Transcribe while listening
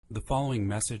The following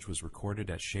message was recorded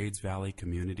at Shades Valley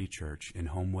Community Church in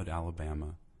Homewood,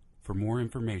 Alabama. For more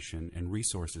information and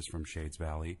resources from Shades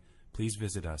Valley, please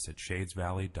visit us at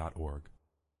shadesvalley.org.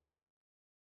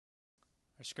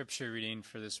 Our scripture reading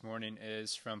for this morning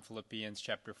is from Philippians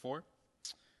chapter 4.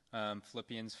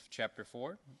 Philippians chapter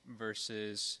 4,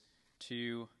 verses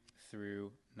 2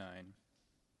 through 9.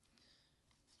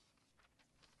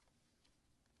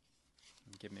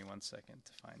 Give me 1 second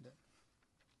to find it.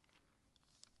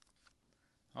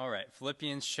 All right,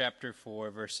 Philippians chapter 4,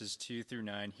 verses 2 through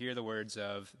 9. Hear the words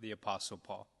of the Apostle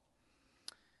Paul.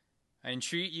 I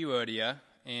entreat Euodia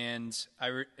and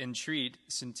I entreat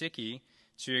Syntyche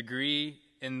to agree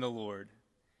in the Lord.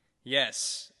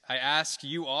 Yes, I ask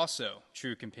you also,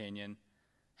 true companion,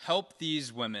 help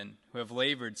these women who have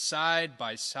labored side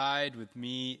by side with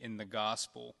me in the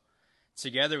gospel,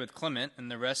 together with Clement and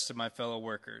the rest of my fellow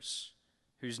workers,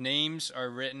 whose names are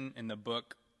written in the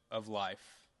book of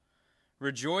life.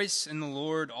 Rejoice in the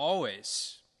Lord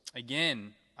always.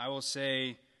 Again, I will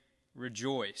say,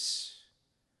 rejoice.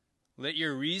 Let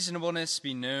your reasonableness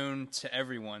be known to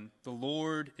everyone. The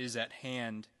Lord is at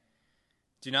hand.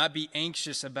 Do not be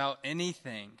anxious about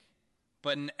anything,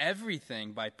 but in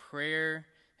everything, by prayer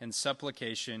and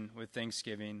supplication with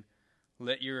thanksgiving,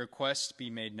 let your requests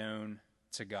be made known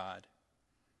to God.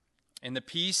 And the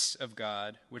peace of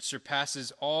God, which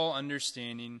surpasses all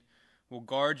understanding, will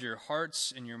guard your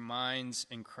hearts and your minds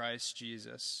in Christ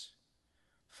Jesus.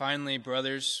 Finally,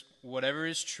 brothers, whatever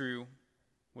is true,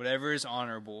 whatever is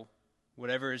honorable,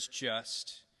 whatever is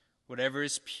just, whatever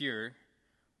is pure,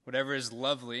 whatever is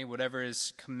lovely, whatever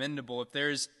is commendable, if there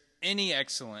is any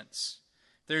excellence,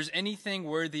 if there is anything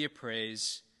worthy of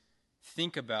praise,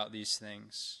 think about these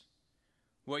things.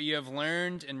 What you have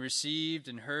learned and received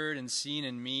and heard and seen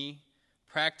in me,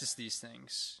 practice these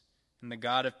things, and the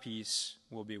God of peace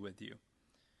will be with you.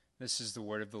 This is the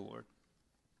word of the Lord.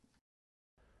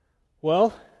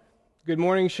 Well, good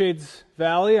morning, Shades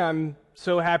Valley. I'm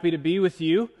so happy to be with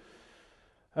you.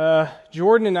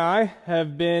 Jordan and I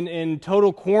have been in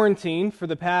total quarantine for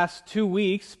the past 2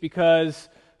 weeks because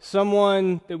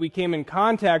someone that we came in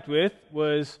contact with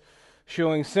was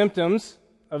showing symptoms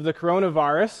of the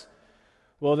coronavirus.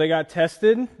 Well, they got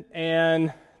tested,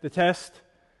 and the test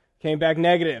came back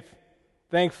negative,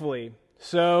 thankfully.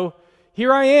 So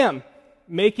here I am,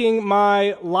 making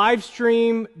my live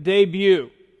stream debut,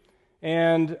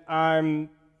 and I'm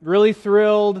really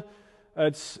thrilled.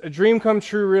 It's a dream come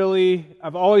true, really.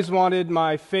 I've always wanted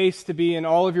my face to be in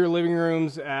all of your living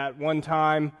rooms at one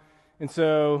time, and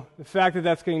so the fact that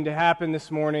that's going to happen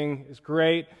this morning is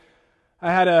great.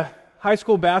 I had a high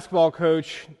school basketball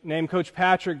coach named Coach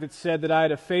Patrick that said that I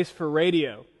had a face for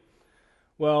radio.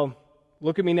 Well,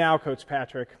 look at me now, Coach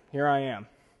Patrick. Here I am.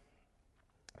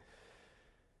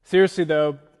 Seriously,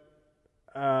 though,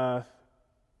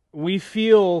 we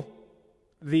feel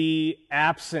the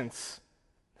absence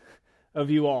of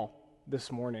you all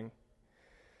this morning.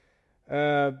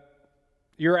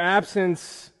 Your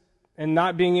absence and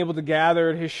not being able to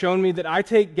gather has shown me that I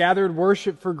take gathered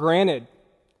worship for granted,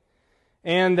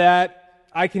 and that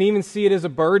I can even see it as a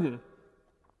burden.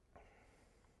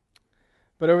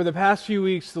 But over the past few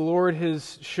weeks, the Lord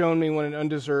has shown me what an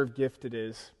undeserved gift it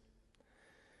is.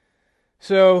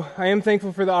 So I am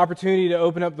thankful for the opportunity to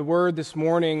open up the Word this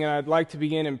morning, and I'd like to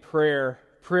begin in prayer.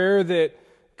 Prayer that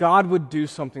God would do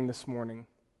something this morning,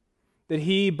 that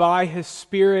He, by His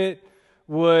Spirit,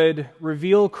 would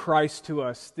reveal Christ to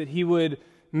us, that He would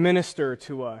minister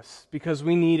to us, because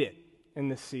we need it in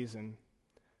this season.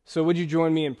 So would you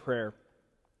join me in prayer?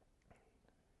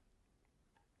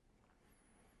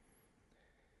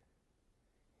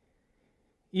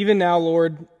 Even now,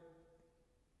 Lord,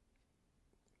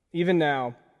 even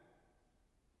now,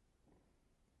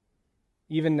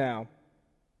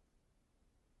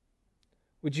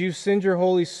 would you send your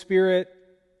Holy Spirit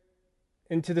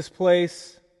into this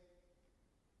place,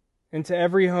 into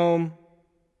every home,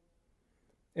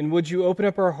 and would you open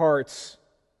up our hearts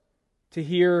to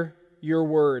hear your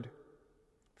word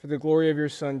for the glory of your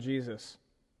Son, Jesus.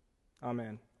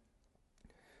 Amen.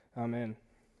 Amen.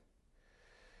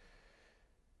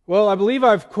 Well, I believe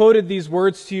I've quoted these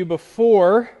words to you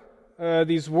before,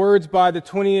 these words by the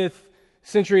 20th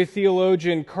century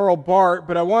theologian Karl Barth,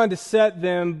 but I wanted to set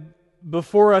them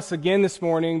before us again this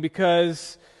morning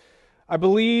because I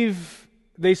believe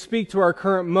they speak to our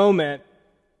current moment.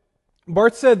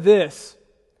 Barth said this.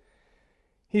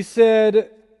 He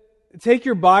said, take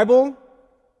your Bible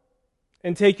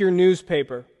and take your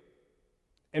newspaper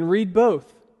and read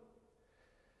both,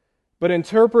 but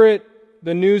interpret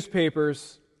the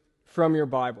newspapers from your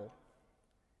Bible.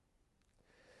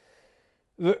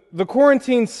 The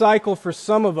quarantine cycle for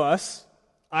some of us,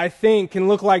 I think, can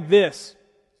look like this.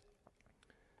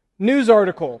 News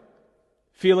article,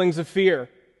 feelings of fear.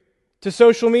 To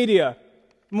social media,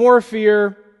 more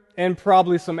fear and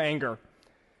probably some anger.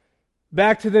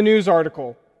 Back to the news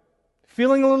article,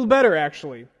 feeling a little better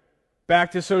actually.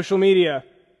 Back to social media,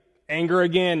 anger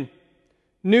again.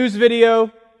 News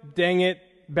video, dang it,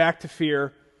 back to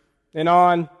fear. And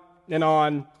on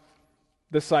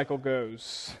the cycle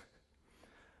goes.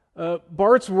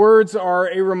 Bart's words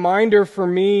are a reminder for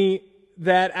me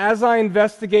that as I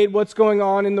investigate what's going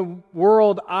on in the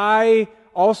world, I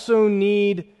also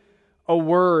need a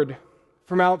word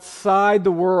from outside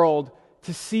the world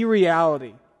to see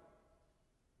reality,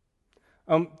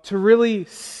 to really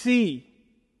see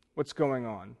what's going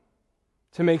on,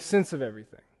 to make sense of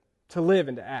everything, to live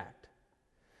and to act.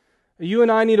 You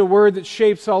and I need a word that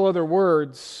shapes all other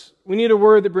words. We need a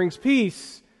word that brings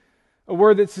peace, a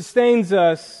word that sustains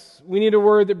us. We need a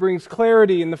word that brings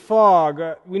clarity in the fog.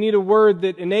 We need a word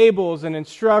that enables and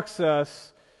instructs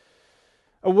us.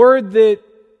 A word that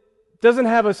doesn't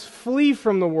have us flee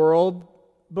from the world,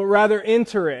 but rather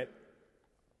enter it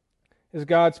as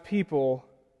God's people.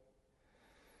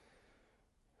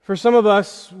 For some of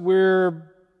us, we're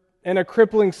in a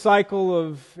crippling cycle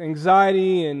of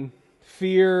anxiety and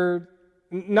fear,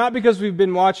 not because we've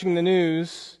been watching the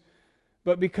news,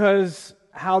 but because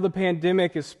how the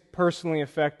pandemic is personally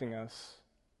affecting us.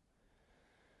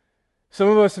 Some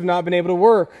of us have not been able to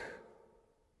work.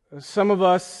 Some of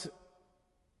us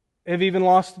have even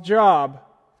lost a job.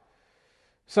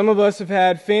 Some of us have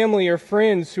had family or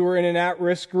friends who are in an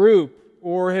at-risk group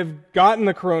or have gotten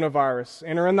the coronavirus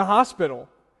and are in the hospital.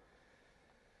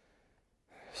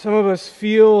 Some of us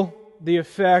feel the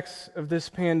effects of this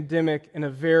pandemic in a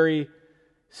very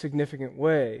significant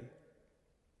way.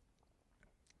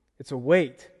 It's a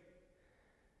weight.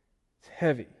 It's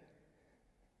heavy.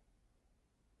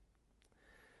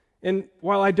 And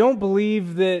while I don't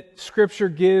believe that Scripture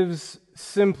gives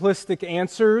simplistic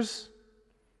answers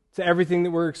to everything that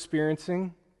we're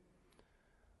experiencing,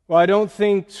 while I don't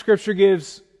think Scripture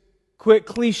gives quick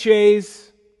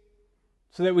cliches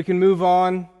so that we can move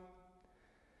on,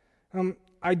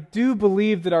 I do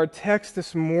believe that our text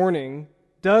this morning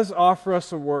does offer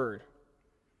us a word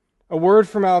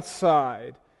from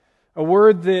outside, a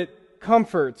word that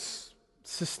comforts,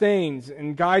 sustains,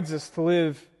 and guides us to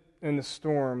live in the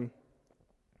storm.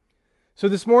 So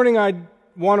this morning I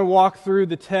want to walk through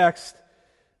the text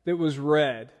that was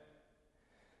read.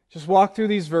 Just walk through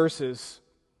these verses.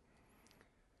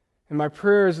 And my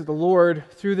prayer is that the Lord,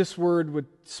 through this word, would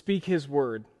speak His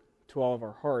word to all of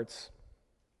our hearts.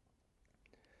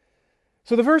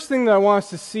 So the first thing that I want us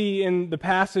to see in the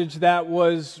passage that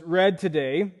was read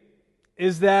today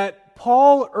is that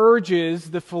Paul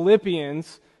urges the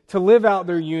Philippians to live out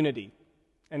their unity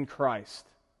in Christ.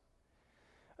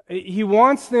 He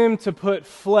wants them to put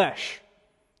flesh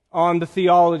on the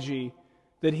theology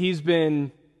that he's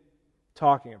been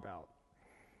talking about.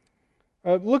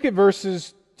 Look at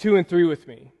verses 2 and 3 with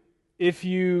me. If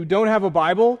you don't have a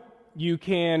Bible, you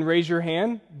can raise your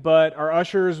hand, but our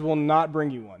ushers will not bring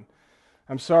you one.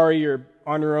 I'm sorry you're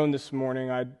on your own this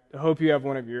morning. I hope you have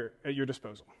one at your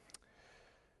disposal.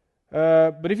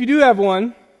 But if you do have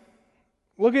one,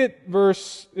 look at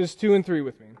verses 2 and 3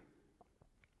 with me,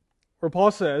 where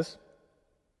Paul says,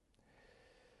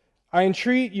 I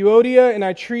entreat Euodia and I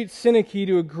entreat Syntyche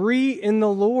to agree in the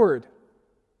Lord.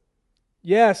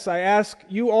 Yes, I ask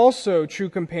you also, true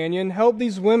companion, help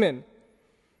these women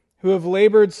who have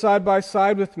labored side by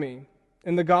side with me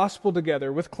in the gospel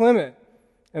together, with Clement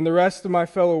and the rest of my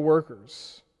fellow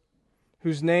workers,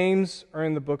 whose names are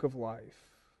in the book of life.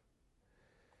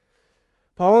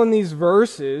 Paul in these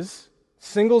verses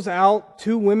singles out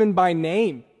two women by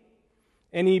name,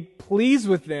 and he pleads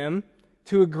with them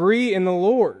to agree in the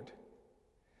Lord.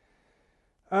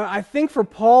 I think for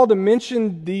Paul to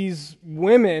mention these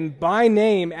women by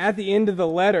name at the end of the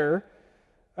letter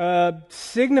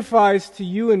signifies to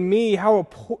you and me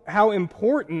how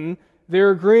important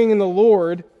their agreeing in the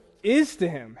Lord is to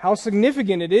him, how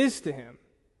significant it is to him.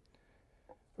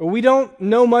 We don't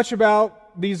know much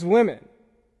about these women.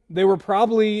 They were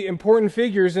probably important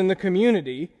figures in the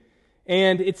community,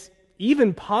 and it's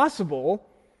even possible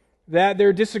that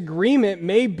their disagreement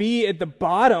may be at the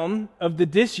bottom of the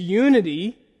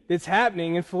disunity that's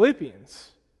happening in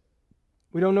Philippians.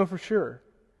 We don't know for sure.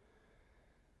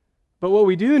 But what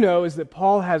we do know is that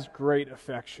Paul has great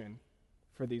affection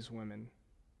for these women.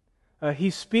 He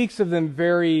speaks of them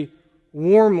very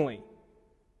warmly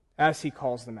as he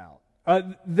calls them out.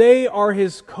 They are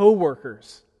his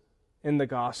co-workers in the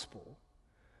gospel.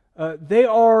 They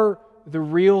are the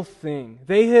real thing.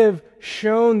 They have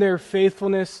shown their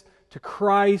faithfulness to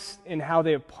Christ in how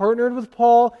they have partnered with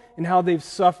Paul and how they've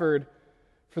suffered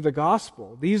for the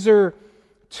gospel. These are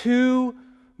two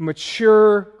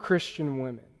mature Christian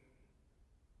women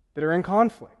that are in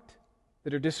conflict,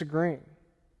 that are disagreeing.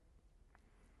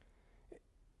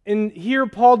 And here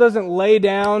Paul doesn't lay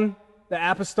down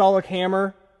the apostolic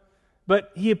hammer,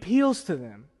 but he appeals to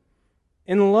them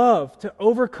in love to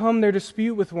overcome their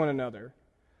dispute with one another.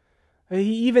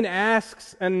 He even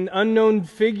asks an unknown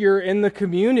figure in the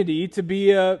community to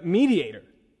be a mediator.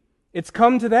 It's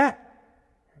come to that.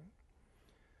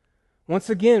 Once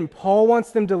again, Paul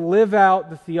wants them to live out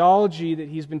the theology that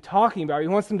he's been talking about. He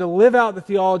wants them to live out the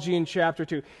theology in chapter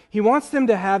 2. He wants them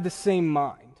to have the same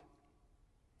mind.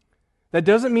 That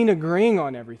doesn't mean agreeing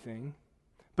on everything,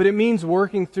 but it means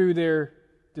working through their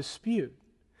dispute.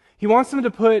 He wants them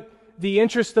to put the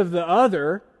interest of the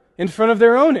other in front of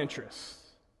their own interests.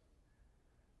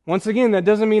 Once again, that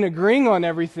doesn't mean agreeing on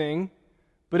everything,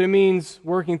 but it means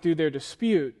working through their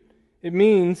dispute. It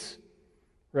means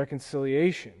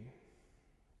reconciliation.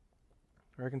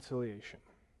 Reconciliation.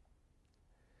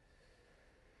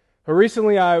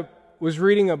 Recently, I was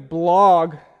reading a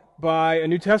blog by a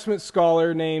New Testament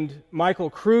scholar named Michael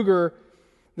Kruger.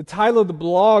 The title of the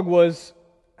blog was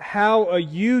How a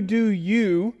You Do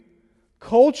You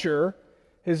Culture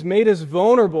Has Made Us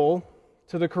Vulnerable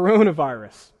to the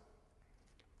Coronavirus.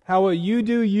 How a You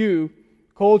Do You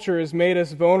culture has made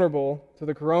us vulnerable to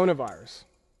the coronavirus.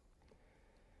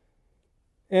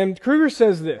 And Kruger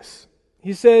says this.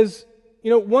 He says,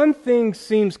 one thing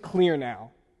seems clear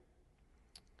now,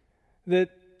 that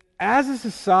as a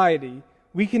society,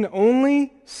 we can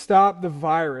only stop the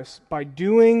virus by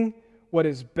doing what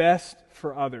is best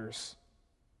for others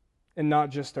and not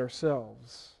just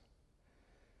ourselves.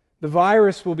 The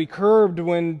virus will be curbed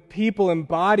when people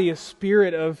embody a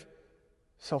spirit of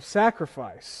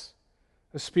self-sacrifice,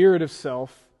 a spirit of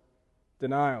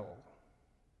self-denial.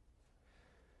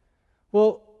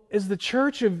 Well, as the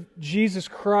Church of Jesus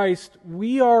Christ,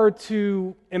 we are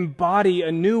to embody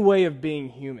a new way of being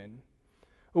human.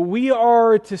 We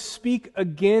are to speak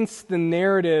against the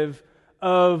narrative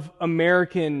of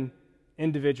American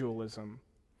individualism.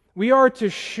 We are to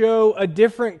show a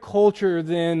different culture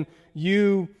than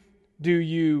you do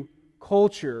you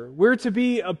culture. We're to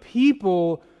be a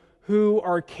people who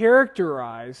are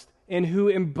characterized and who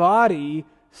embody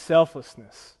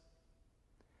selflessness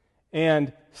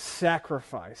and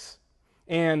sacrifice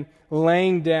and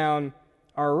laying down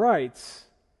our rights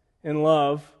in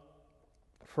love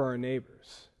for our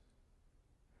neighbors.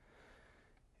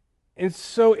 And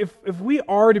so if we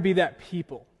are to be that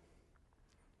people,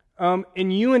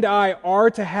 and you and I are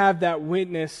to have that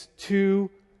witness to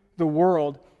the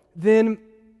world, then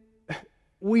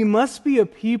we must be a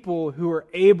people who are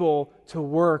able to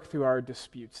work through our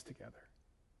disputes together.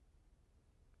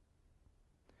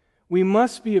 We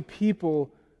must be a people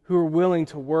who are willing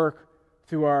to work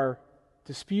through our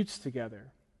disputes together.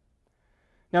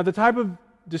 Now, the type of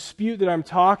dispute that I'm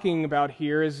talking about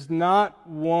here is not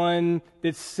one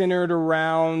that's centered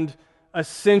around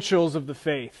essentials of the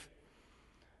faith.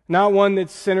 Not one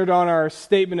that's centered on our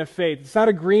statement of faith. It's not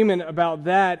agreement about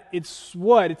that. It's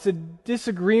what? It's a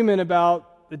disagreement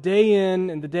about the day in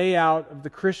and the day out of the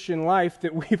Christian life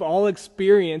that we've all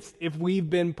experienced if we've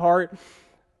been part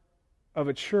of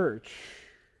a church.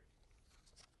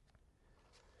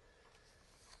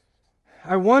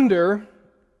 I wonder,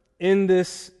 in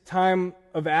this time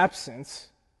of absence,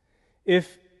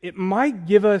 if it might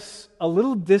give us a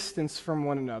little distance from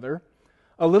one another,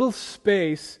 a little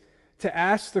space to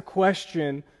ask the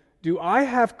question, do I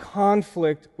have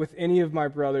conflict with any of my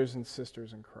brothers and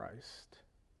sisters in Christ?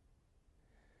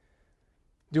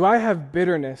 Do I have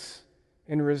bitterness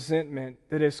and resentment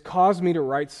that has caused me to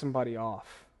write somebody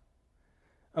off?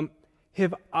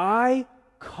 Have I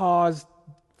caused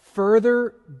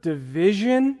further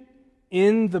division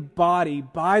in the body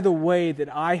by the way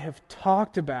that I have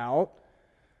talked about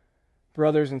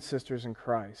brothers and sisters in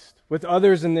Christ with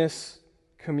others in this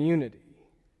community?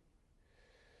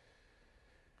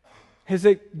 Has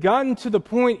it gotten to the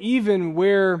point even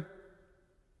where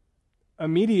a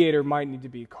mediator might need to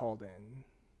be called in?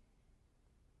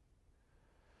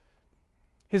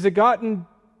 Has it gotten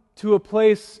to a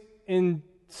place in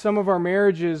some of our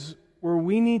marriages where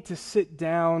we need to sit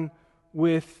down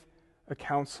with a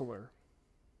counselor?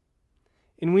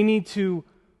 And we need to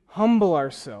humble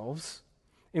ourselves,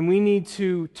 and we need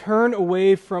to turn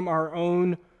away from our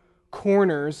own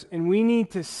corners, and we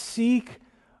need to seek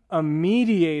a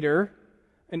mediator,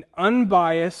 an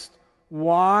unbiased,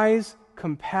 wise,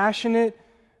 compassionate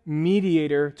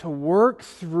mediator to work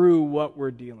through what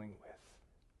we're dealing with.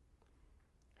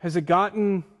 Has it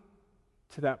gotten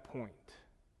to that point?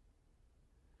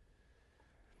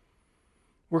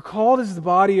 We're called as the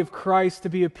body of Christ to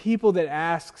be a people that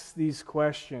asks these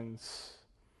questions.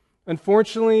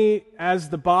 Unfortunately, as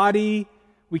the body,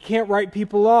 we can't write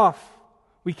people off.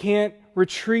 We can't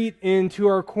retreat into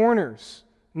our corners.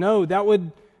 No, that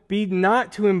would be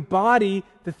not to embody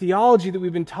the theology that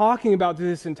we've been talking about through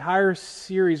this entire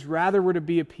series. Rather, we're to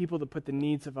be a people that put the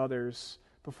needs of others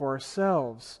before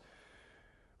ourselves.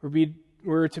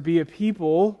 We're to be a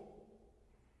people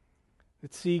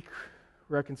that seek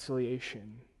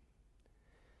reconciliation.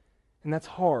 And that's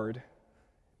hard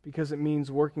because it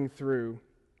means working through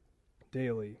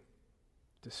daily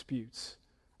disputes.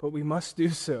 But we must do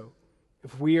so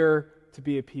if we are to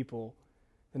be a people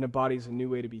that embodies a new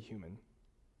way to be human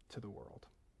to the world.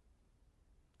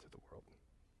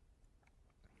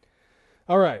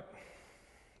 All right,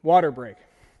 water break.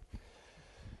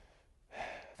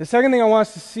 The second thing I want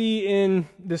us to see in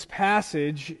this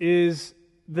passage is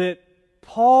that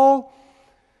Paul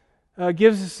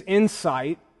gives us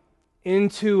insight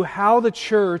into how the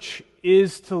church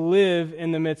is to live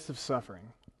in the midst of suffering.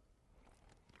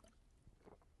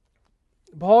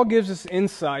 Paul gives us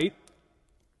insight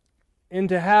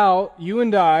into how you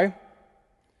and I,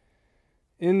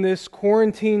 in this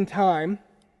quarantine time,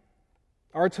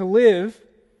 are to live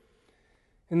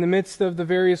in the midst of the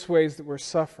various ways that we're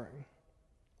suffering.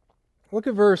 Look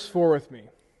at verse 4 with me.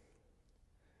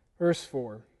 Verse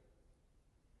 4.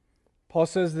 Paul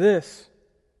says this: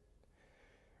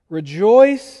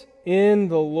 "Rejoice in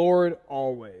the Lord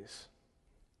always.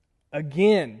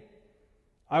 Again,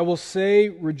 I will say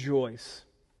rejoice.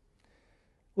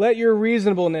 Let your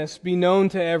reasonableness be known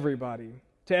to everyone.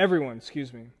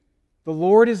 The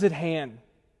Lord is at hand.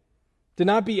 Do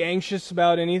not be anxious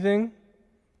about anything,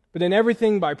 but in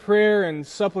everything by prayer and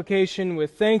supplication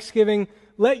with thanksgiving,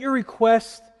 let your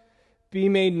requests be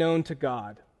made known to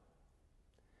God.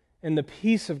 And the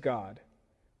peace of God,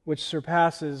 which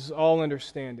surpasses all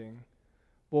understanding,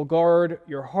 will guard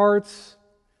your hearts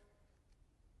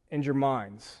and your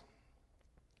minds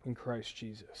in Christ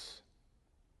Jesus."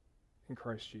 In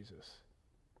Christ Jesus.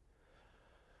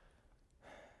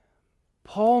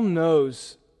 Paul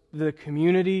knows the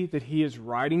community that he is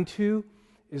writing to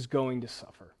is going to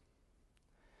suffer.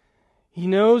 He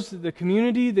knows that the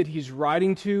community that he's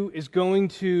writing to is going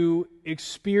to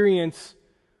experience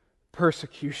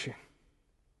persecution.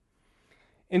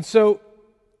 And so,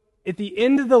 at the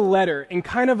end of the letter, in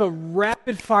kind of a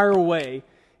rapid-fire way,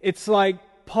 it's like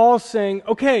Paul's saying,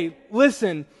 okay,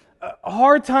 listen,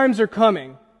 hard times are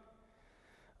coming.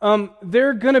 There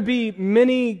are going to be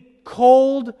many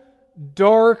cold,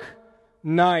 dark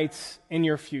nights in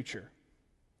your future.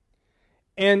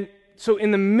 And so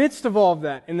in the midst of all of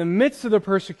that, in the midst of the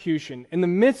persecution, in the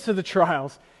midst of the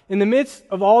trials, in the midst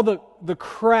of all the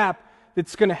crap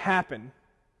that's going to happen,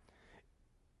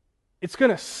 it's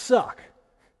going to suck.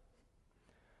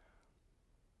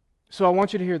 So I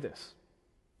want you to hear this.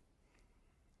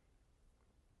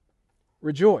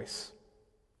 Rejoice.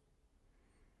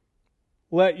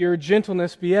 Let your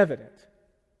gentleness be evident.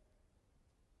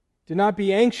 Do not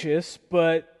be anxious,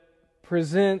 but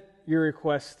present your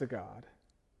requests to God.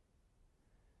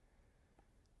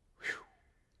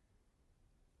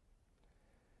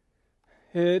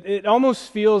 It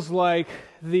almost feels like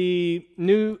the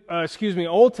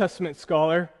Old Testament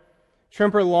scholar,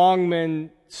 Tremper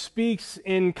Longman, speaks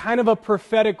in kind of a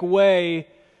prophetic way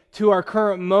to our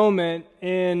current moment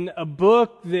in a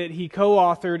book that he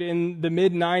co-authored in the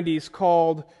mid-90s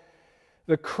called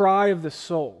The Cry of the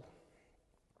Soul.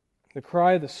 The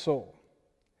Cry of the Soul.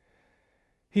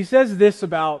 He says this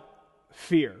about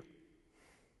fear.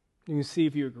 You can see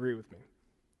if you agree with me.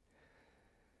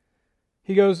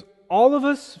 He goes, all of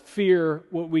us fear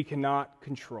what we cannot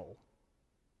control.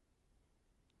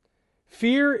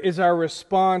 Fear is our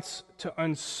response to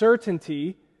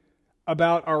uncertainty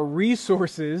about our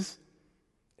resources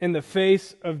in the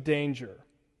face of danger.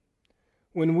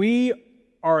 When we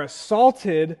are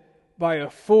assaulted by a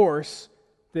force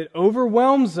that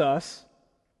overwhelms us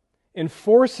and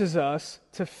forces us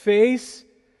to face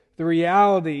the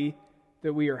reality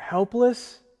that we are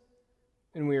helpless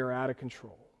and we are out of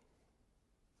control.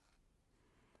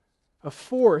 A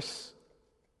force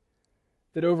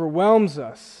that overwhelms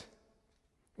us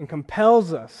and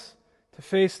compels us to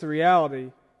face the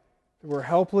reality that we're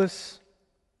helpless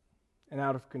and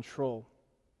out of control.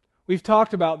 We've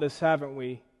talked about this, haven't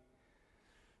we?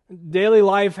 Daily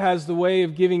life has the way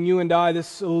of giving you and I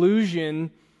this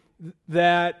illusion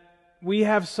that we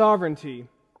have sovereignty.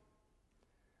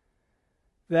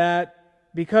 That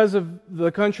because of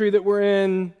the country that we're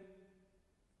in,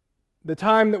 the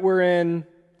time that we're in,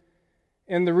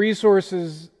 and the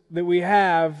resources that we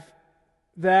have,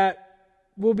 that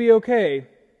we'll be okay.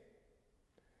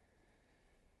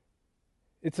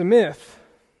 It's a myth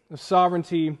of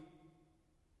sovereignty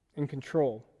and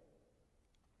control.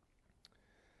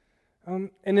 And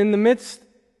in the midst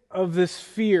of this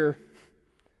fear,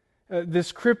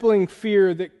 this crippling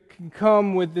fear that can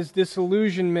come with this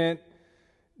disillusionment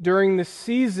during the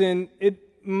season, it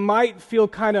might feel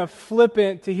kind of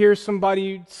flippant to hear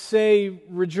somebody say,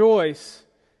 rejoice,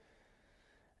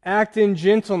 act in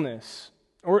gentleness,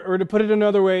 or to put it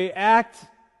another way, act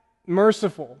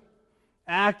merciful,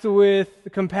 act with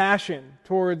compassion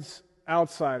towards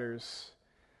outsiders.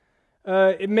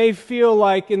 It may feel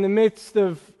like in the midst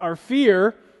of our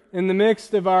fear, in the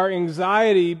midst of our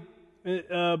anxiety,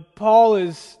 Paul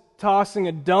is tossing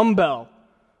a dumbbell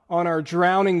on our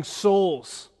drowning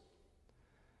souls.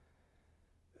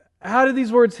 How do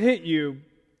these words hit you?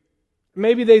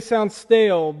 Maybe they sound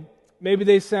stale. Maybe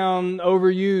they sound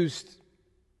overused.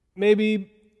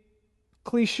 Maybe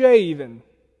cliche even.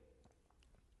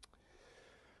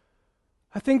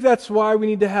 I think that's why we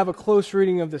need to have a close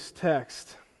reading of this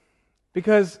text.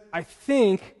 Because I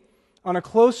think on a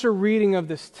closer reading of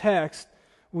this text,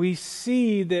 we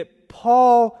see that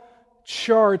Paul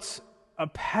charts a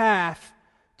path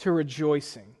to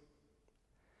rejoicing.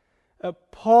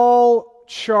 Paul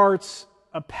charts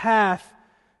a path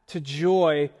to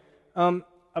joy,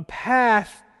 a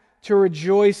path to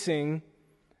rejoicing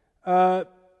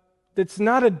that's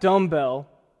not a dumbbell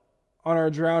on our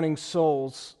drowning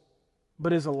souls,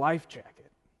 but is a life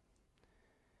jacket.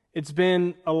 It's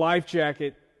been a life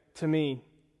jacket to me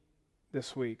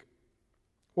this week.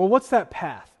 Well, what's that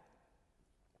path?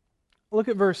 Look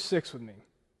at verse 6 with me.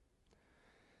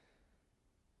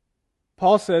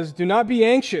 Paul says, "Do not be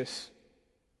anxious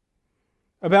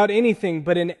about anything,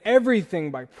 but in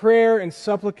everything by prayer and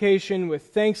supplication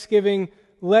with thanksgiving,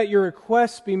 let your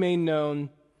requests be made known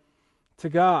to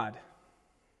God."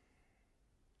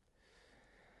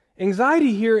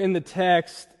 Anxiety here in the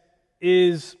text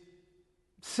is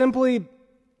simply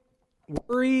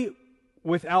worry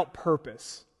without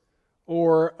purpose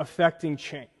or affecting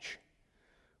change.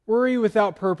 Worry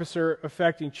without purpose or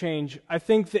affecting change. I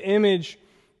think the image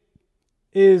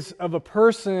is of a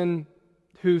person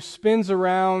who spins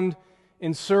around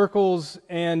in circles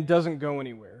and doesn't go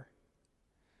anywhere.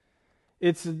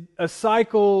 It's a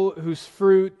cycle whose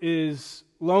fruit is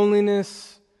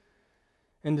loneliness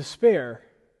and despair,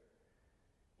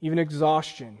 even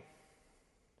exhaustion.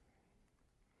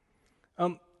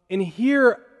 And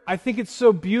here, I think it's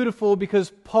so beautiful because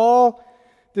Paul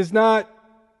does not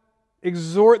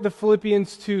exhort the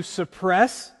Philippians to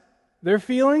suppress their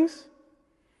feelings.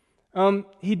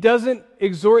 He doesn't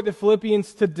exhort the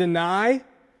Philippians to deny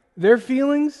their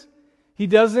feelings. He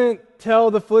doesn't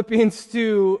tell the Philippians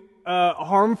to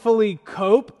harmfully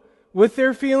cope with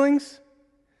their feelings.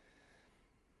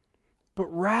 But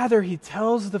rather, he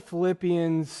tells the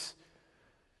Philippians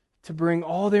to bring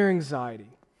all their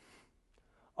anxiety,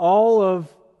 all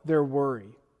of their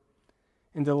worry,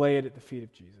 and to lay it at the feet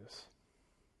of Jesus.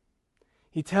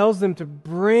 He tells them to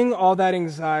bring all that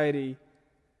anxiety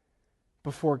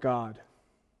before God,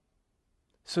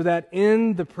 so that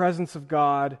in the presence of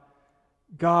God,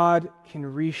 God can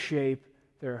reshape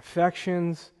their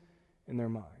affections and their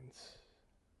minds.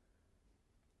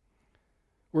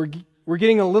 We're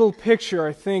getting a little picture,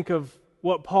 I think, of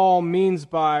what Paul means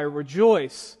by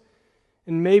rejoice.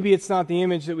 And maybe it's not the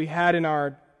image that we had in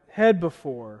our head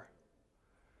before.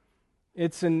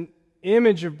 It's an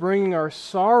image of bringing our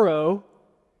sorrow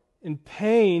and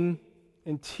pain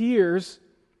and tears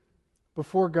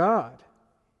before God.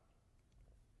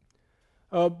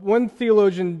 One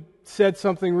theologian said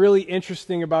something really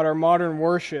interesting about our modern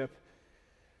worship.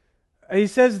 He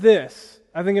says this,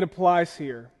 I think it applies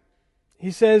here.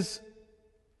 He says,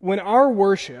 when our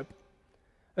worship,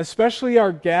 especially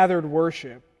our gathered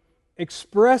worship,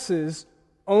 expresses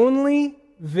only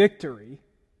victory,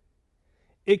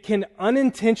 it can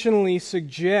unintentionally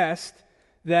suggest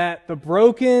that the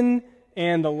broken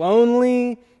and the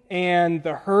lonely and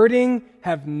the hurting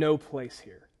have no place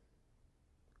here.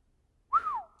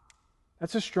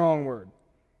 That's a strong word.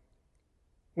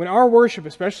 When our worship,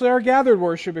 especially our gathered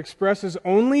worship, expresses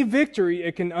only victory,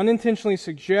 it can unintentionally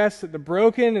suggest that the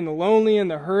broken and the lonely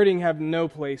and the hurting have no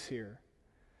place here.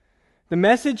 The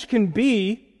message can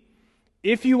be,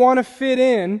 if you want to fit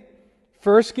in,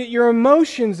 first get your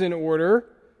emotions in order,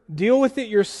 deal with it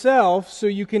yourself so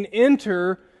you can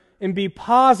enter and be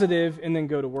positive and then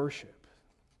go to worship.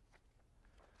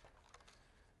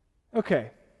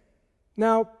 Okay,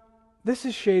 now this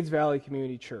is Shades Valley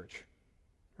Community Church,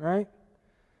 right?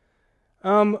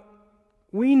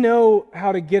 we know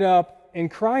how to get up and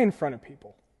cry in front of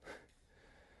people.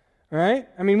 Right?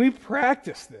 I mean, we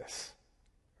practice this.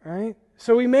 Right?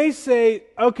 So we may say,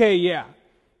 okay, yeah,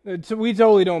 so we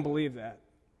totally don't believe that.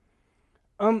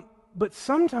 But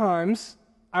sometimes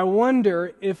I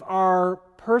wonder if our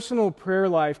personal prayer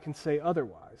life can say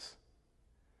otherwise.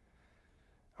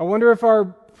 I wonder if our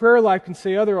prayer life can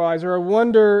say otherwise, or I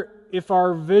wonder if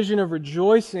our vision of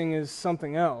rejoicing is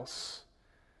something else.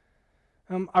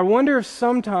 I wonder if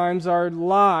sometimes our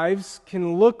lives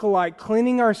can look like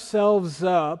cleaning ourselves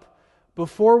up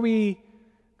before we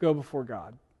go before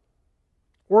God,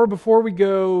 or before we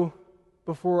go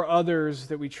before others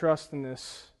that we trust in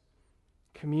this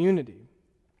community.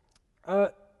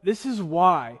 This is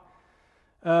why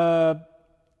the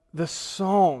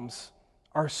Psalms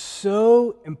are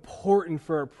so important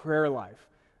for our prayer life.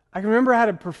 I can remember I had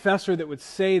a professor that would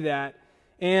say that,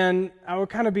 and I would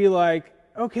kind of be like,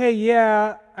 okay,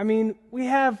 yeah, I mean, we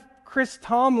have Chris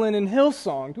Tomlin and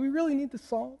Hillsong. Do we really need the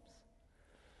Psalms?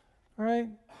 All right?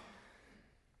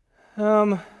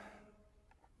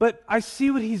 But I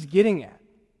see what he's getting at.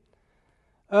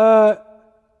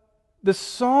 The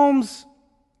Psalms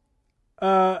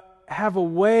have a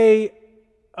way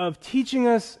of teaching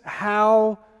us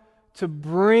how to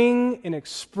bring and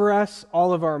express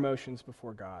all of our emotions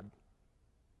before God.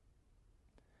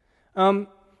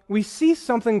 We see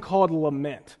something called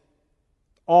lament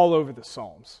all over the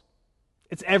Psalms.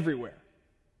 It's everywhere.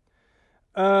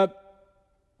 What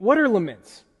are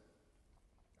laments?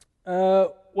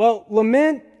 Well,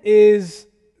 lament is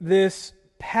this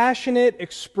passionate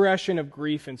expression of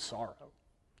grief and sorrow.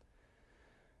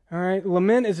 All right,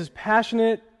 lament is this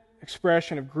passionate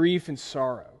expression of grief and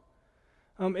sorrow.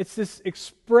 It's this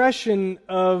expression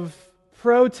of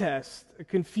protest,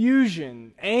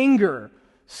 confusion, anger,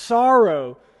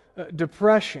 sorrow,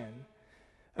 depression.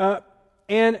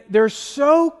 And they're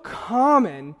so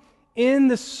common in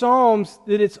the Psalms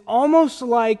that it's almost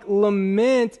like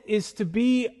lament is to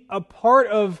be a part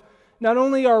of not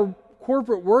only our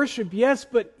corporate worship, yes,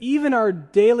 but even our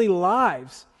daily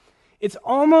lives. It's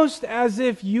almost as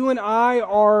if you and I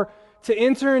are to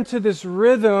enter into this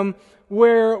rhythm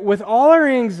where with all our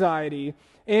anxiety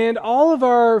and all of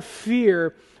our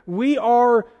fear, we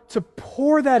are to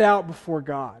pour that out before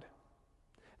God.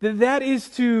 That is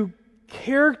to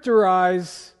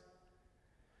characterize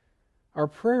our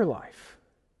prayer life,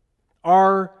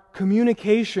 our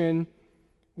communication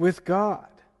with God.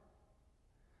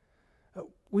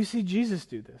 We see Jesus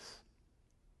do this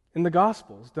in the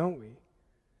Gospels, don't we?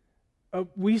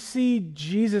 We see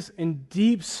Jesus in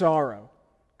deep sorrow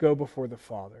go before the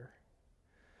Father.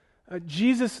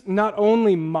 Jesus not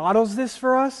only models this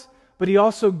for us, but he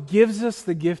also gives us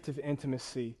the gift of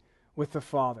intimacy with the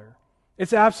Father.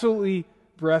 It's absolutely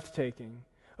breathtaking.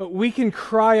 We can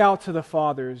cry out to the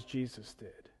Father as Jesus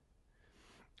did.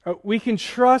 We can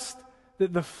trust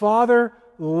that the Father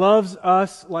loves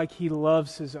us like he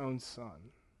loves his own Son.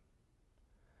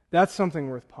 That's something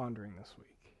worth pondering this week.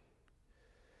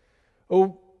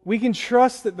 We can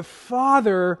trust that the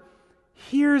Father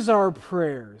hears our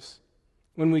prayers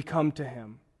when we come to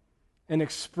him and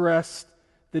express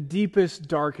the deepest,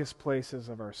 darkest places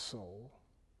of our soul.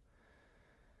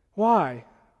 Why?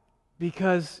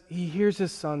 Because he hears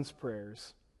his Son's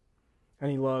prayers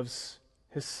and he loves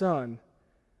his Son.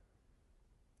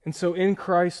 And so in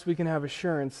Christ we can have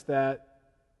assurance that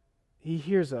he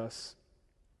hears us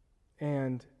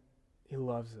and he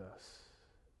loves us.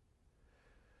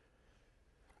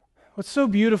 What's so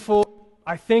beautiful,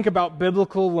 I think, about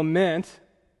biblical lament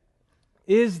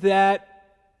is that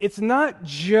it's not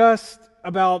just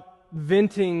about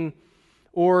venting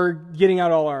or getting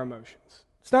out all our emotions.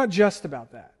 It's not just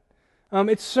about that.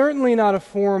 It's certainly not a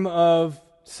form of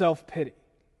self-pity.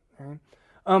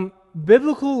 Right?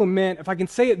 Biblical lament, if I can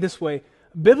say it this way,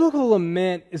 biblical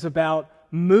lament is about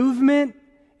movement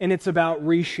and it's about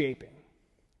reshaping.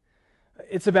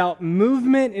 It's about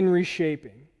movement and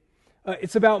reshaping.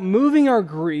 It's about moving our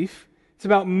grief. It's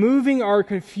about moving our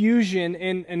confusion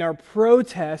and our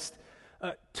protest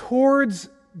towards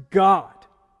God.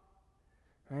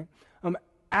 Right?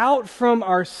 Out from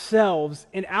ourselves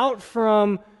and out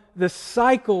from the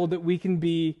cycle that we can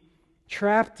be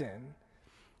trapped in.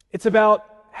 It's about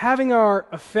having our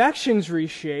affections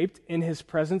reshaped in his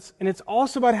presence, and it's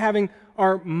also about having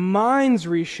our minds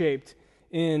reshaped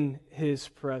in his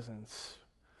presence.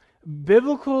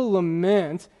 Biblical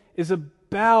lament is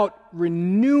about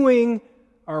renewing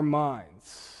our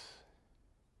minds.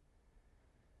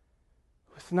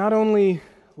 With not only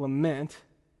lament,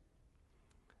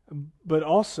 but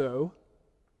also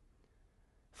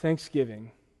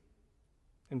thanksgiving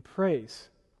and praise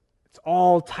It's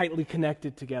all tightly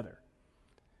connected together,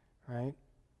 right?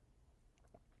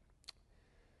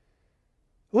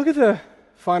 Look at the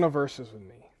final verses with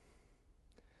me.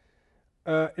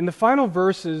 In the final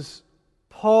verses,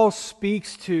 Paul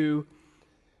speaks to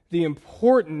the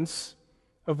importance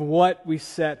of what we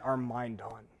set our mind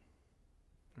on.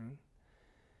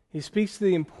 He speaks to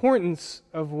the importance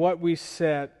of what we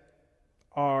set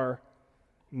our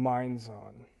minds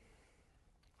on.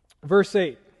 Verse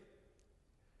 8.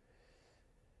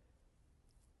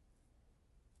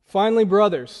 Finally,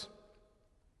 brothers,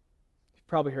 you've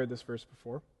probably heard this verse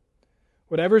before.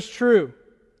 Whatever's true,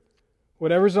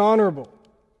 whatever's honorable,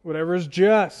 whatever is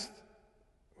just,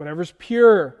 whatever's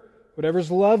pure,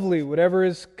 whatever's lovely, whatever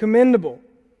is commendable.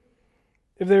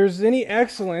 If there's any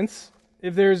excellence,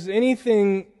 if there's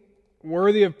anything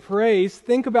worthy of praise,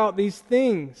 think about these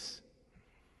things.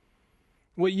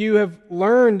 What you have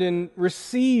learned and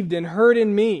received and heard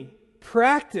in me,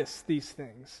 practice these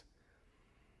things.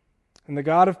 And the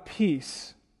God of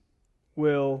peace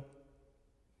will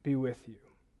be with you.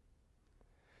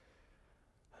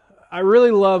 I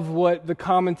really love what the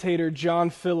commentator John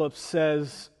Phillips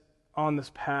says on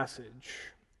this passage.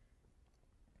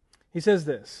 He says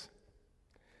this: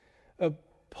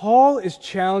 Paul is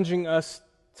challenging us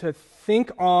to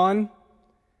think on,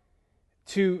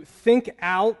 to think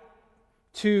out,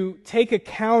 to take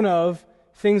account of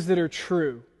things that are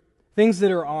true, things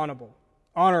that are honorable,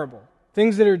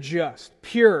 things that are just,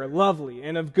 pure, lovely,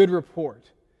 and of good report.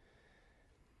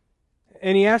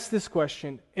 And he asks this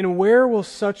question, and where will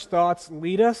such thoughts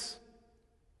lead us?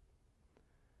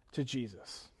 To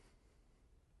Jesus.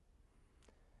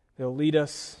 They'll lead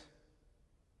us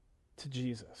to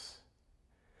Jesus.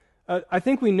 I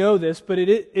think we know this, but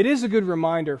it is a good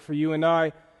reminder for you and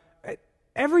I.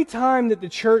 Every time that the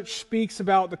church speaks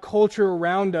about the culture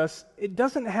around us, it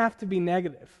doesn't have to be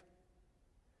negative.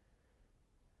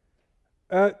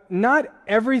 Not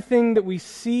everything that we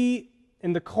see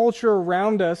in the culture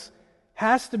around us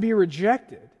has to be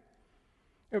rejected.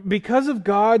 Because of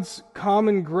God's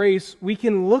common grace, we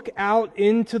can look out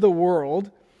into the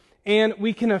world and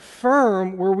we can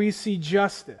affirm where we see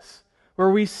justice, where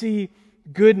we see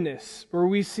goodness, where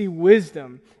we see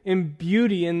wisdom and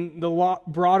beauty in the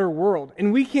broader world.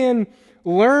 And we can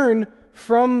learn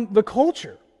from the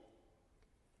culture.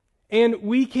 And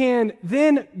we can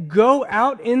then go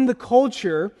out in the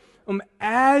culture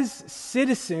as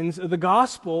citizens of the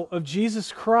gospel of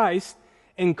Jesus Christ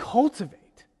and cultivate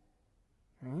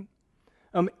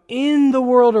in the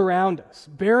world around us,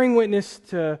 bearing witness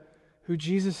to who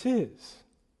Jesus is.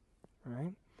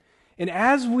 Right? And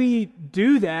as we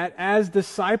do that, as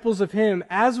disciples of Him,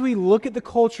 as we look at the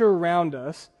culture around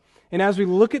us, and as we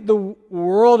look at the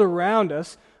world around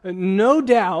us, no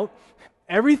doubt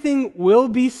everything will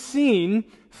be seen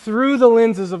through the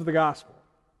lenses of the gospel.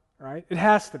 Right? It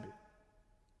has to be.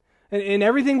 And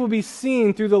everything will be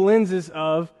seen through the lenses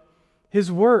of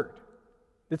His Word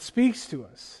that speaks to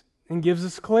us and gives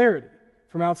us clarity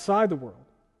from outside the world.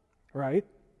 Right?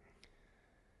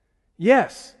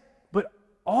 Yes, but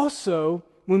also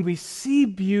when we see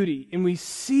beauty and we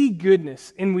see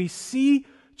goodness and we see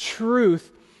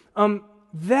truth,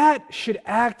 that should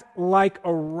act like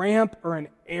a ramp or an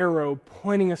arrow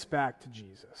pointing us back to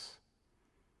Jesus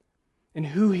and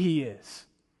who He is.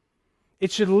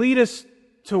 It should lead us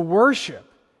to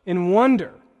worship and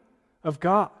wonder of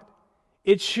God.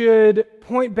 It should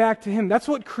point back to Him. That's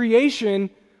what creation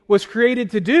was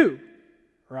created to do,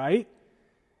 right?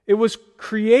 It was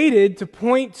created to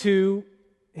point to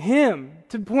Him,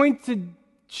 to point to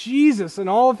Jesus and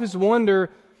all of His wonder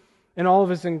and all of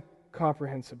His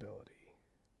incomprehensibility.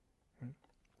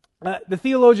 The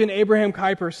theologian Abraham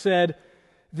Kuyper said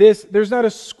this: there's not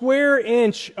a square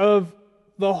inch of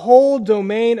the whole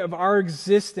domain of our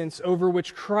existence over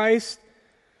which Christ,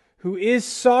 who is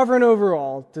sovereign over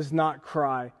all, does not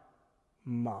cry,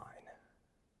 mine.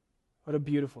 What a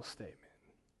beautiful statement.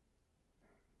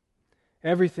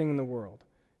 Everything in the world,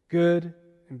 good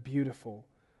and beautiful,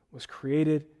 was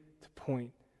created to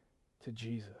point to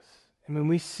Jesus. And when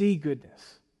we see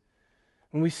goodness,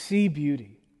 when we see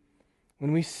beauty,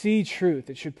 when we see truth,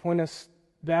 it should point us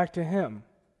back to Him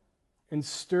and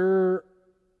stir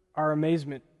our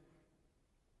amazement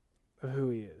of who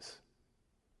He is.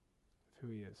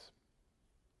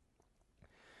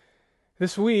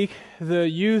 This week, the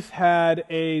youth had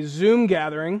a Zoom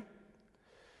gathering.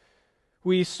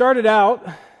 We started out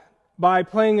by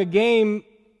playing a game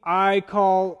I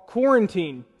call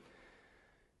Quarantine.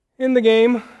 In the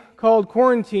game called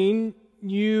Quarantine,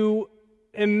 you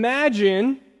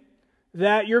imagine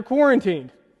that you're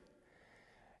quarantined.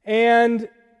 And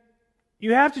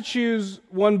you have to choose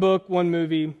one book, one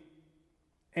movie,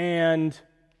 and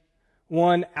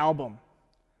one album.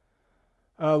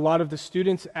 A lot of the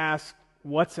students asked,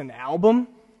 what's an album?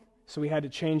 So we had to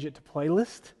change it to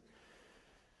playlist.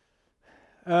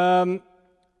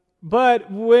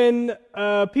 But when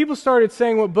people started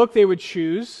saying what book they would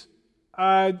choose,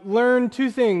 I learned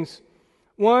two things.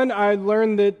 One, I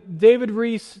learned that David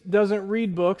Reese doesn't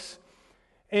read books.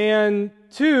 And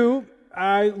two,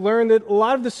 I learned that a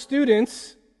lot of the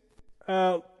students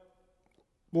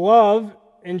love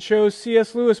and chose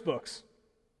C.S. Lewis books.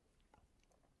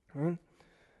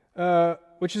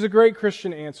 Which is a great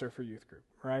Christian answer for youth group,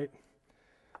 right?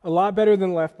 A lot better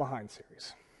than Left Behind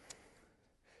series.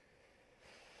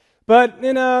 But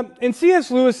in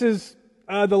C.S. Lewis's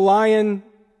The Lion,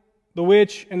 the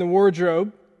Witch, and the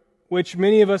Wardrobe, which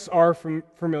many of us are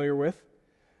familiar with,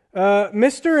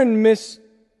 Mr. and Miss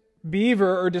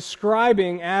Beaver are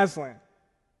describing Aslan. Do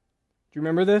you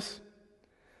remember this?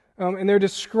 And they're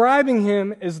describing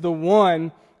him as the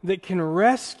one that can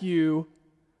rescue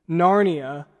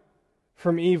Narnia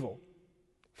from evil,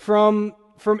 from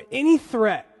any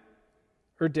threat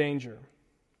or danger.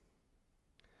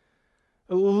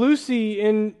 Lucy,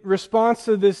 in response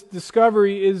to this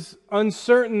discovery, is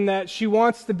uncertain that she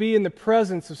wants to be in the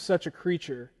presence of such a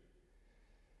creature.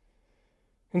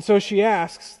 And so she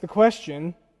asks the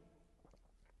question,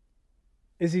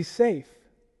 is he safe?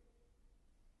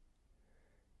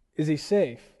 Is he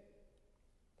safe?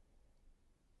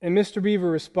 And Mr.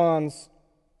 Beaver responds,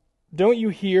 don't you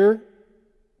hear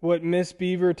what Miss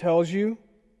Beaver tells you?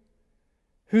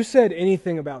 Who said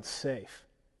anything about safe?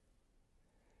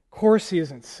 Of course he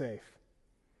isn't safe,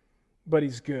 but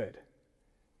he's good.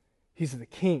 He's the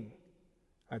king,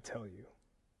 I tell you.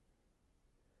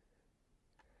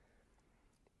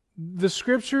 The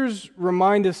scriptures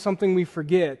remind us something we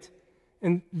forget,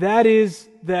 and that is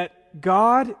that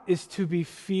God is to be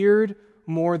feared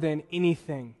more than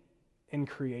anything in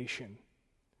creation.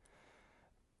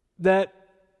 That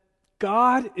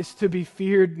God is to be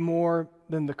feared more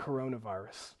than the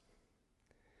coronavirus.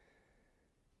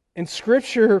 And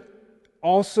Scripture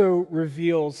also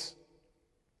reveals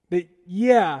that,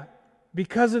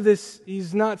 because of this,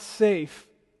 he's not safe,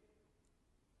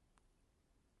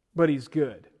 but he's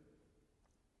good.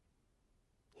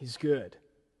 He's good.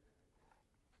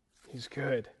 He's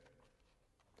good.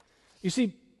 You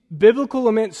see, biblical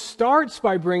lament starts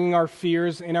by bringing our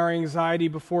fears and our anxiety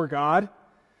before God.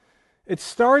 It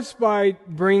starts by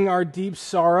bringing our deep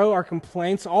sorrow, our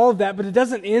complaints, all of that, but it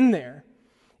doesn't end there.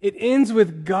 It ends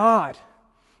with God.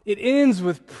 It ends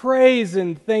with praise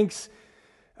and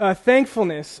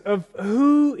thankfulness of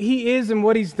who He is and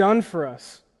what He's done for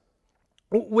us.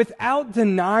 Without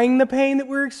denying the pain that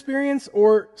we're experiencing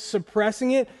or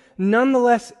suppressing it,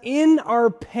 nonetheless, in our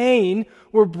pain,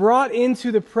 we're brought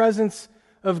into the presence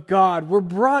of God. We're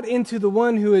brought into the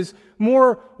one who is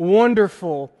more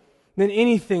wonderful than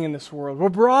anything in this world. We're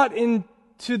brought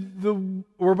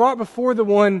before the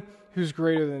one who's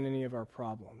greater than any of our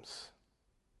problems.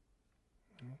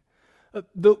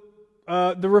 The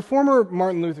reformer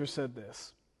Martin Luther said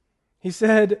this. He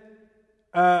said,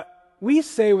 we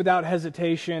say without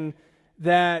hesitation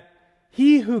that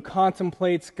he who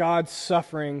contemplates God's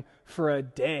suffering for a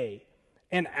day,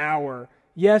 an hour,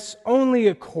 yes, only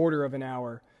a quarter of an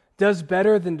hour, does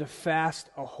better than to fast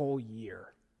a whole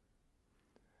year.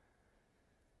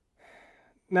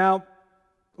 Now,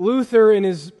 Luther, in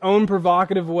his own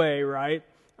provocative way, right,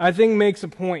 I think makes a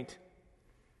point.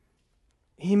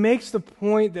 He makes the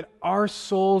point that our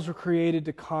souls were created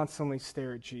to constantly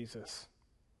stare at Jesus.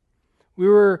 We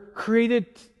were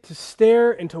created to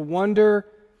stare and to wonder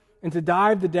and to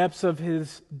dive the depths of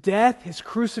His death, His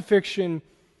crucifixion,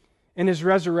 and His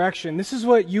resurrection. This is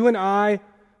what you and I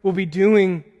will be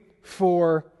doing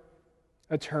for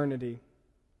eternity.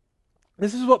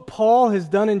 This is what Paul has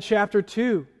done in chapter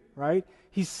 2, right?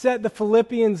 He set the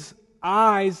Philippians'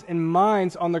 eyes and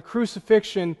minds on the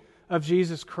crucifixion of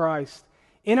Jesus Christ.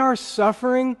 In our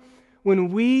suffering,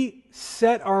 when we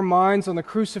set our minds on the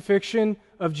crucifixion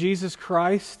of Jesus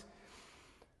Christ,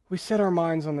 we set our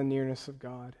minds on the nearness of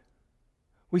God.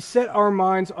 We set our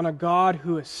minds on a God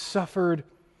who has suffered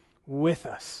with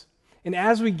us. And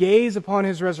as we gaze upon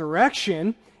His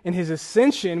resurrection and His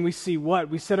ascension, we see what?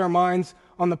 We set our minds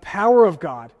on the power of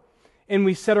God. And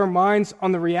we set our minds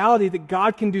on the reality that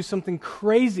God can do something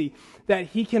crazy, that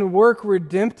He can work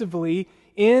redemptively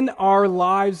in our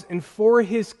lives and for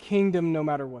His kingdom no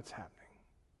matter what's happening.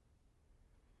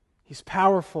 He's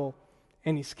powerful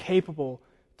and He's capable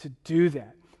to do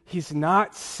that. He's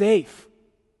not safe,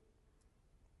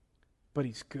 but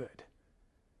He's good.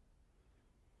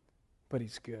 But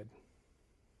He's good.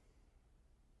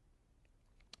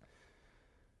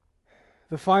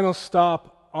 the final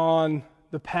stop on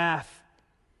the path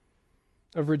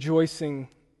of rejoicing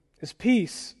is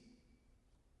peace.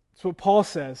 That's what Paul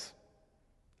says.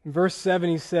 In verse 7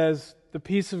 he says, "The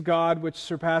peace of God which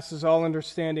surpasses all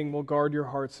understanding will guard your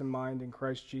hearts and mind in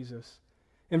Christ Jesus."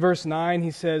 In verse 9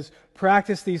 he says,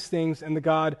 "Practice these things and the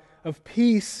God of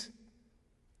peace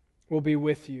will be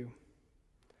with you."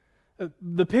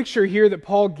 The picture here that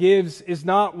Paul gives is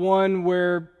not one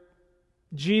where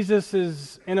Jesus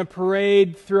is in a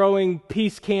parade throwing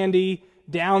peace candy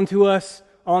down to us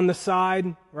on the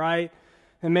side, right?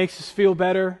 And makes us feel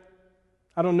better.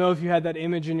 I don't know if you had that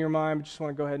image in your mind, but just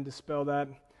want to go ahead and dispel that.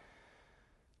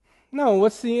 No,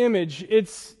 what's the image?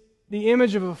 It's the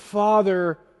image of a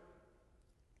father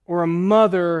or a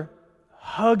mother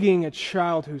hugging a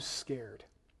child who's scared.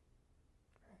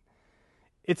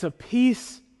 It's a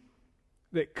peace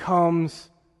that comes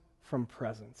from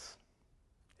presence.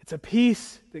 It's a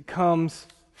peace that comes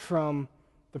from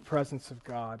the presence of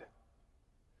God.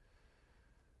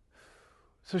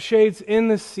 So Shades, in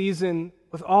this season,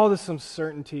 with all this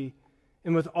uncertainty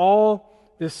and with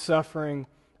all this suffering,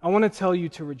 I want to tell you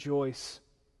to rejoice.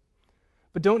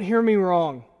 But don't hear me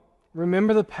wrong.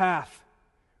 Remember the path.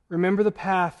 Remember the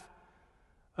path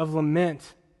of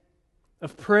lament,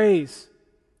 of praise,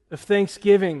 of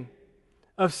thanksgiving,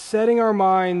 of setting our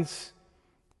minds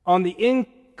on the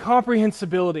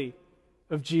incomprehensibility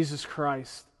of Jesus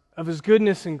Christ, of His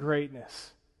goodness and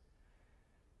greatness,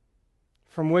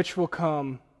 from which will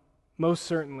come, most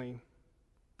certainly,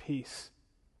 peace.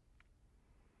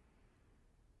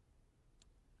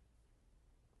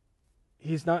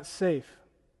 He's not safe,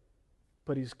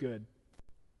 but He's good.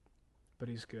 But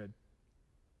He's good.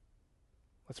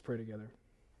 Let's pray together.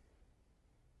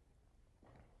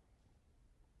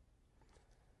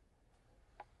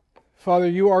 Father,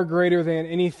 You are greater than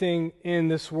anything in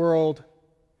this world.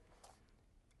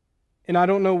 And I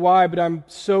don't know why, but I'm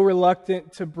so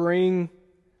reluctant to bring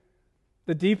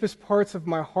the deepest parts of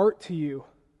my heart to You.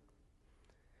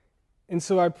 And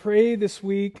so I pray this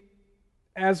week,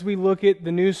 as we look at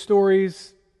the news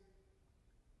stories,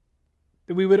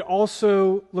 that we would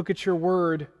also look at Your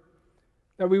Word,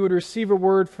 that we would receive a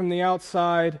word from the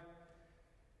outside,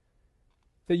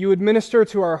 that You would minister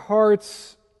to our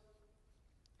hearts,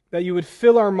 that You would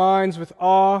fill our minds with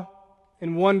awe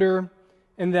and wonder,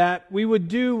 and that we would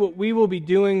do what we will be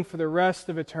doing for the rest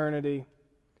of eternity,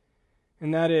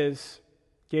 and that is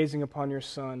gazing upon Your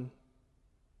Son.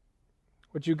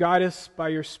 Would You guide us by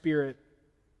Your Spirit?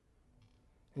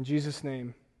 In Jesus'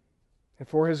 name, and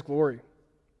for His glory.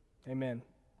 Amen.